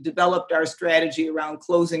 as we developed our strategy around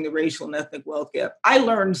closing the racial and ethnic wealth gap, I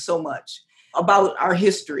learned so much about our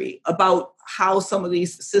history, about how some of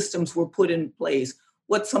these systems were put in place,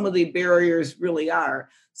 what some of the barriers really are.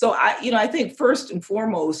 So I think first and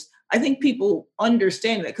foremost, I think people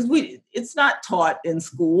understand that because it's not taught in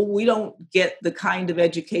school. We don't get the kind of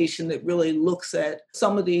education that really looks at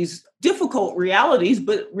some of these difficult realities,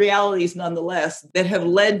 but realities nonetheless that have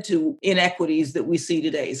led to inequities that we see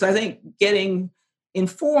today. So I think getting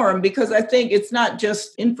informed, because I think it's not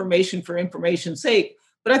just information for information's sake,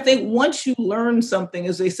 but I think once you learn something,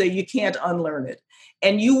 as they say, you can't unlearn it.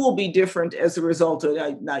 And you will be different as a result of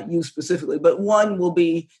it, not you specifically, but one will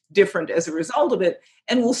be different as a result of it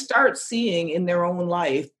and will start seeing in their own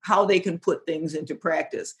life how they can put things into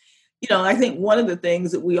practice. I think one of the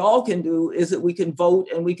things that we all can do is that we can vote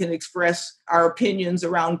and we can express our opinions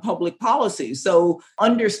around public policy. So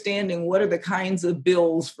understanding what are the kinds of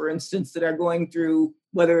bills, for instance, that are going through,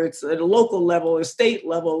 whether it's at a local level or state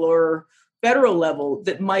level or federal level,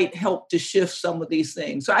 that might help to shift some of these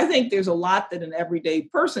things. So I think there's a lot that an everyday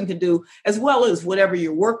person can do, as well as whatever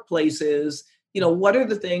your workplace is. What are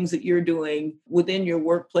the things that you're doing within your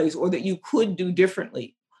workplace or that you could do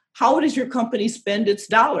differently? How does your company spend its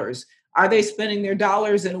dollars? Are they spending their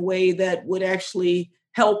dollars in a way that would actually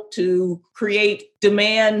help to create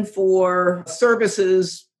demand for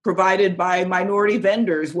services provided by minority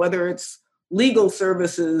vendors, whether it's legal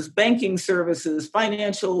services, banking services,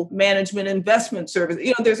 financial management, investment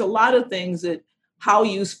services? There's a lot of things that how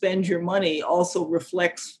you spend your money also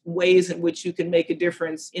reflects ways in which you can make a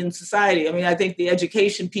difference in society. I think the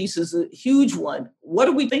education piece is a huge one. What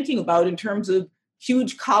are we thinking about in terms of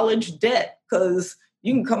huge college debt? Because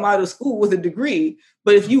you can come out of school with a degree,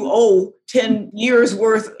 but if you owe 10 years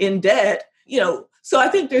worth in debt, so I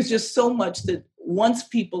think there's just so much that once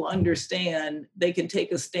people understand, they can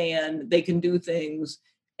take a stand, they can do things,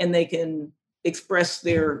 and they can express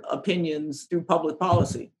their opinions through public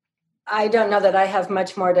policy. I don't know that I have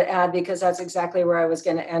much more to add because that's exactly where I was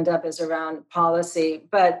going to end up, is around policy.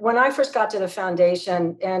 But when I first got to the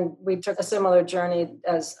foundation, and we took a similar journey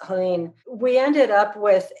as Helene, we ended up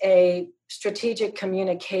with a strategic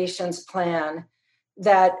communications plan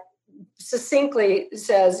that succinctly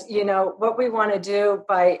says, what we want to do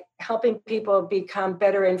by helping people become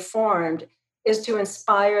better informed is to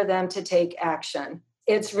inspire them to take action.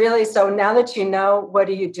 It's really, so now that you know, what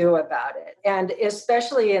do you do about it? And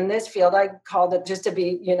especially in this field, I called it, just to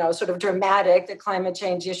be, sort of dramatic, the climate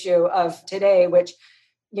change issue of today, which,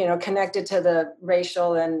 connected to the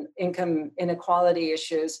racial and income inequality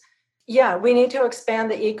issues. Yeah, we need to expand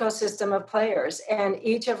the ecosystem of players, and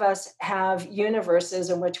each of us have universes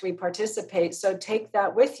in which we participate. So take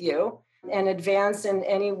that with you and advance in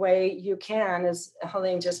any way you can. As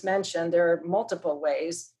Helene just mentioned, there are multiple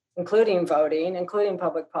ways, including voting, including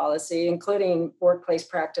public policy, including workplace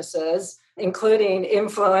practices, including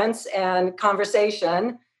influence and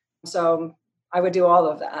conversation. So I would do all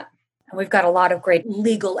of that. And we've got a lot of great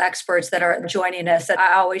legal experts that are joining us. And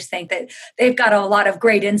I always think that they've got a lot of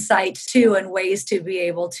great insight too, and ways to be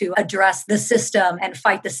able to address the system and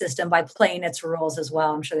fight the system by playing its rules as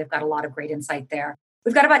well. I'm sure they've got a lot of great insight there.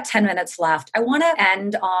 We've got about 10 minutes left. I want to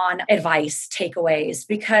end on advice, takeaways,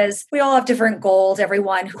 because we all have different goals.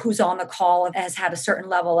 Everyone who's on the call has had a certain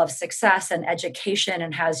level of success and education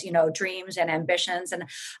and has, dreams and ambitions. And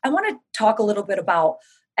I want to talk a little bit about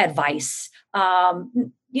advice.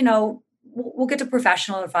 We'll get to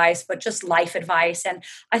professional advice, but just life advice. And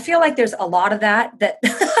I feel like there's a lot of that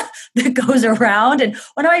that goes around. And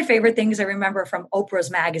one of my favorite things I remember from Oprah's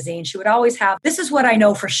magazine, she would always have, "This is what I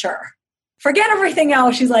know for sure. Forget everything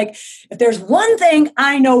else." She's like, if there's one thing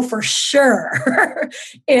I know for sure,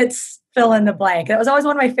 it's fill in the blank. That was always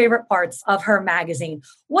one of my favorite parts of her magazine.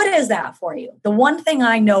 What is that for you? The one thing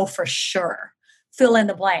I know for sure, fill in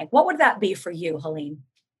the blank. What would that be for you, Helene?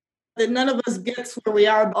 That none of us gets where we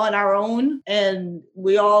are on our own, and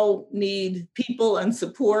we all need people and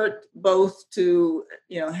support, both to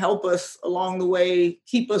help us along the way,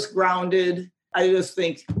 keep us grounded. I just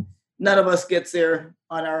think none of us gets there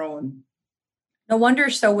on our own. No wonder you're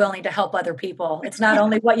so willing to help other people. It's not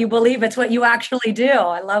only what you believe, it's what you actually do.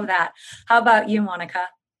 I love that. How about you, Monica?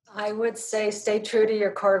 I would say stay true to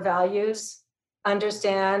your core values.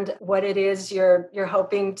 understand what it is you're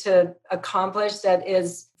hoping to accomplish that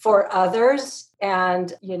is for others,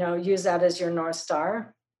 and use that as your North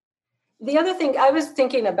Star. The other thing, I was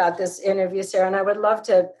thinking about this interview, Sarah, and I would love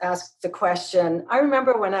to ask the question. I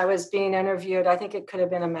remember when I was being interviewed, I think it could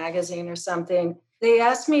have been a magazine or something. They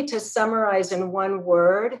asked me to summarize in one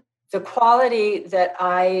word the quality that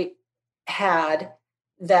I had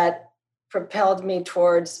that propelled me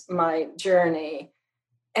towards my journey.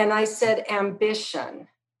 And I said ambition.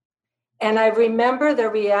 And I remember the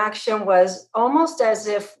reaction was almost as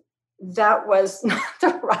if that was not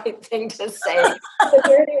the right thing to say. The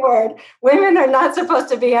dirty word. Women are not supposed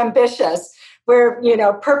to be ambitious. We're,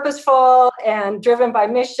 purposeful and driven by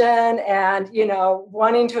mission and,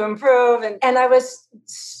 wanting to improve. And I was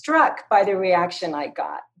struck by the reaction I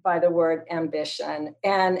got by the word ambition.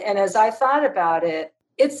 And as I thought about it,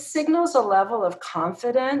 it signals a level of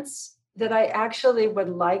confidence that I actually would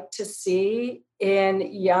like to see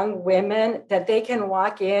in young women, that they can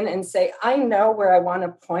walk in and say, I know where I want to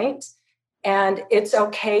point, and it's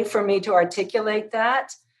okay for me to articulate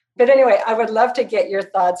that. But anyway, I would love to get your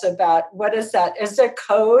thoughts about what is that? Is there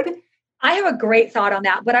code? I have a great thought on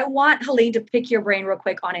that, but I want Helene to pick your brain real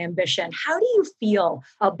quick on ambition. How do you feel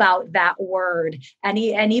about that word, and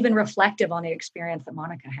even reflective on the experience that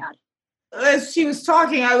Monica had? As she was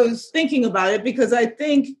talking, I was thinking about it, because I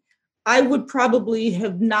think I would probably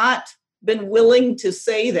have not been willing to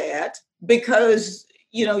say that, because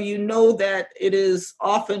you know that it is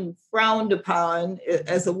often frowned upon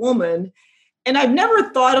as a woman. And I've never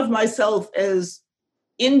thought of myself as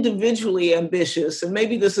individually ambitious. And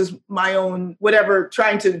maybe this is my own, whatever,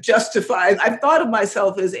 trying to justify. I've thought of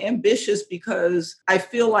myself as ambitious because I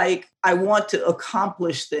feel like I want to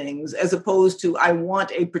accomplish things, as opposed to I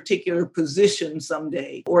want a particular position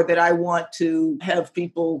someday, or that I want to have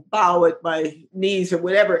people bow at my knees or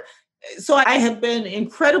whatever. So I have been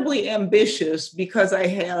incredibly ambitious because I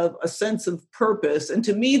have a sense of purpose. And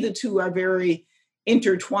to me, the two are very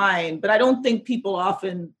intertwined. But I don't think people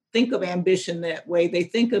often think of ambition that way. They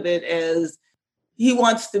think of it as he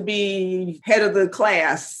wants to be head of the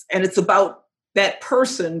class, and it's about that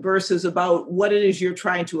person versus about what it is you're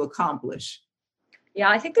trying to accomplish. Yeah,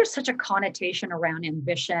 I think there's such a connotation around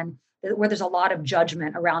ambition, where there's a lot of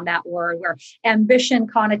judgment around that word, where ambition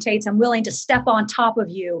connotates I'm willing to step on top of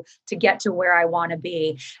you to get to where I want to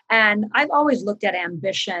be. And I've always looked at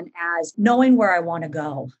ambition as knowing where I want to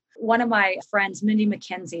go. One of my friends, Mindy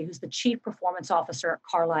McKenzie, who's the Chief Performance Officer at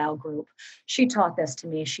Carlyle Group, she taught this to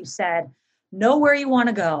me. She said, know where you want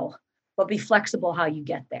to go, but be flexible how you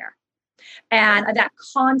get there. And that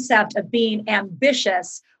concept of being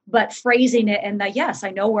ambitious, but phrasing it in the, yes,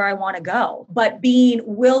 I know where I want to go, but being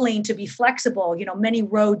willing to be flexible, many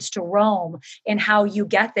roads to Rome in how you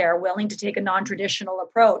get there, willing to take a non-traditional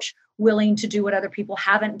approach, willing to do what other people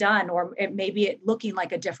haven't done, or maybe looking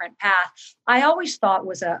like a different path. I always thought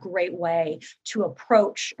was a great way to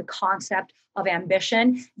approach the concept of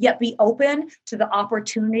ambition, yet be open to the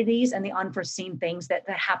opportunities and the unforeseen things that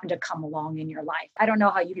happen to come along in your life. I don't know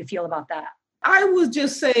how you feel about that. I would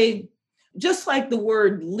just say, just like the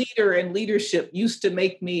word leader and leadership used to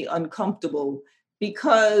make me uncomfortable,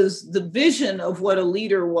 because the vision of what a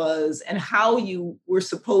leader was and how you were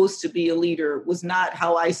supposed to be a leader was not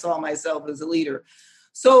how I saw myself as a leader.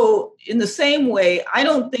 So in the same way, I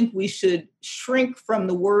don't think we should shrink from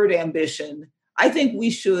the word ambition. I think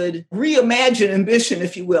we should reimagine ambition,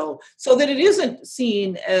 if you will, so that it isn't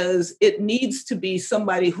seen as it needs to be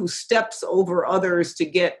somebody who steps over others to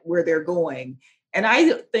get where they're going. And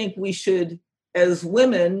I think we should, as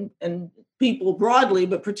women and people broadly,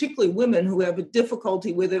 but particularly women who have a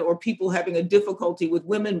difficulty with it, or people having a difficulty with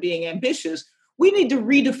women being ambitious, we need to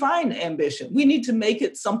redefine ambition. We need to make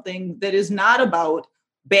it something that is not about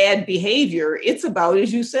bad behavior. It's about,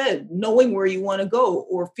 as you said, knowing where you want to go,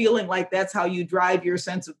 or feeling like that's how you drive your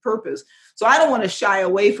sense of purpose. So I don't want to shy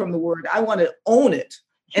away from the word. I want to own it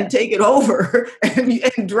and take it over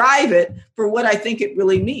and drive it for what I think it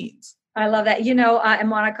really means. I love that. And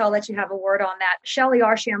Monica, I'll let you have a word on that. Shelley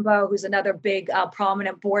Archambault, who's another big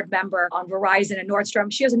prominent board member on Verizon and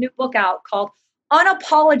Nordstrom, she has a new book out called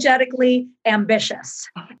Unapologetically Ambitious.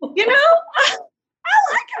 I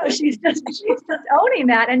like how she's just owning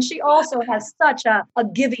that. And she also has such a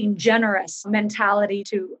giving, generous mentality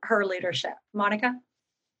to her leadership. Monica?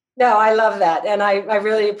 No, I love that. And I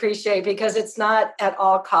really appreciate, because it's not at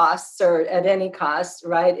all costs or at any cost,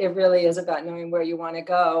 right? It really is about knowing where you want to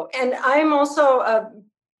go. And I'm also a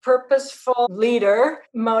purposeful leader,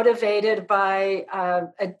 motivated by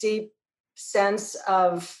a deep sense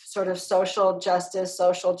of sort of social justice,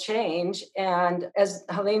 social change. And as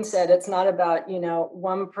Helene said, it's not about,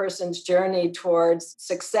 one person's journey towards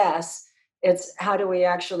success. It's how do we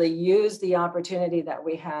actually use the opportunity that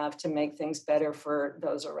we have to make things better for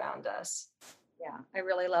those around us. Yeah, I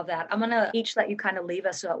really love that. I'm going to each let you kind of leave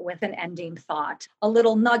us with an ending thought, a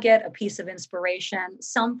little nugget, a piece of inspiration,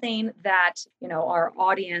 something that, our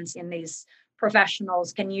audience in these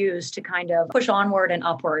professionals can use to kind of push onward and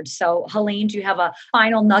upward. So, Helene, do you have a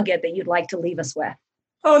final nugget that you'd like to leave us with?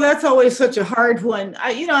 Oh, that's always such a hard one.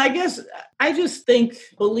 I guess I just think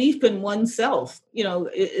belief in oneself,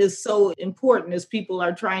 is so important as people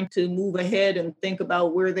are trying to move ahead and think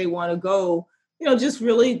about where they want to go. Just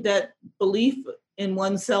really that belief in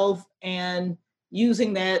oneself and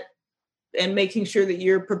using that and making sure that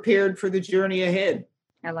you're prepared for the journey ahead.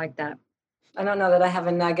 I like that. I don't know that I have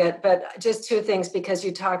a nugget, but just two things, because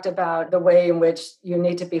you talked about the way in which you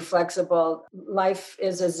need to be flexible. Life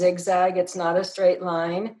is a zigzag. It's not a straight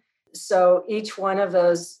line. So each one of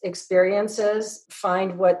those experiences,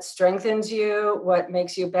 find what strengthens you, what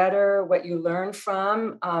makes you better, what you learn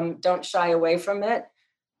from. Don't shy away from it.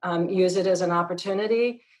 Use it as an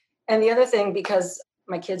opportunity. And the other thing, because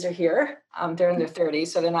my kids are here, they're in their 30s,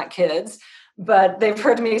 so they're not kids, but they've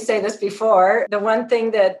heard me say this before. The one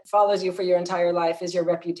thing that follows you for your entire life is your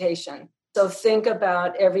reputation. So think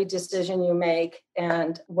about every decision you make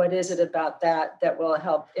and what is it about that will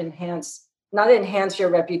help not enhance your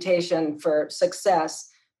reputation for success,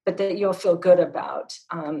 but that you'll feel good about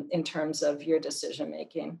in terms of your decision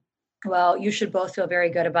making. Well, you should both feel very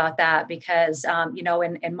good about that because,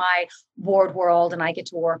 in my board world, and I get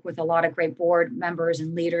to work with a lot of great board members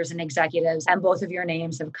and leaders and executives, and both of your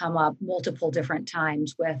names have come up multiple different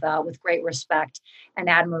times with great respect and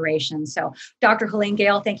admiration. So, Dr. Helene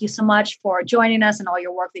Gayle, thank you so much for joining us and all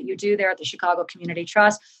your work that you do there at the Chicago Community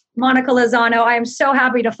Trust. Monica Lozano, I am so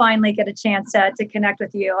happy to finally get a chance to connect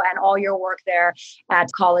with you and all your work there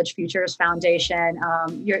at College Futures Foundation.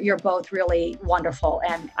 You're both really wonderful.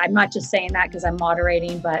 And I'm not just saying that because I'm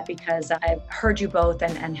moderating, but because I've heard you both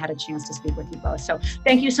and had a chance to speak with you both. So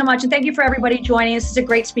thank you so much. And thank you for everybody joining. This is a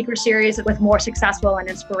great speaker series with more successful and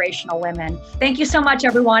inspirational women. Thank you so much,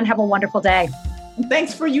 everyone. Have a wonderful day.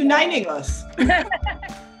 Thanks for uniting us.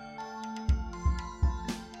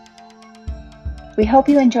 We hope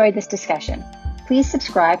you enjoyed this discussion. Please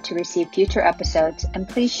subscribe to receive future episodes and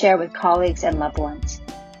please share with colleagues and loved ones.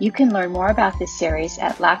 You can learn more about this series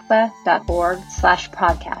at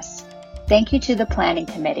lacba.org/podcasts. Thank you to the Planning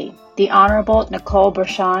Committee, the Honorable Nicole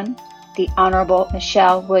Bershon, the Honorable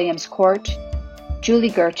Michelle Williams-Court,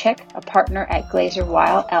 Julie Gerchik, a partner at Glazer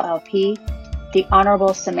Weil LLP, the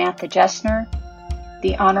Honorable Samantha Jessner,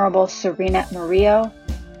 the Honorable Serena Murillo,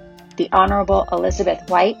 the Honorable Elizabeth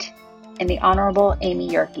White, and the Honorable Amy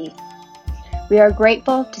Yerke. We are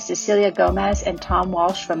grateful to Cecilia Gomez and Tom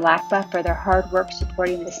Walsh from LACBA for their hard work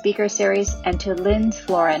supporting the speaker series and to Lynn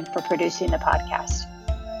Florin for producing the podcast.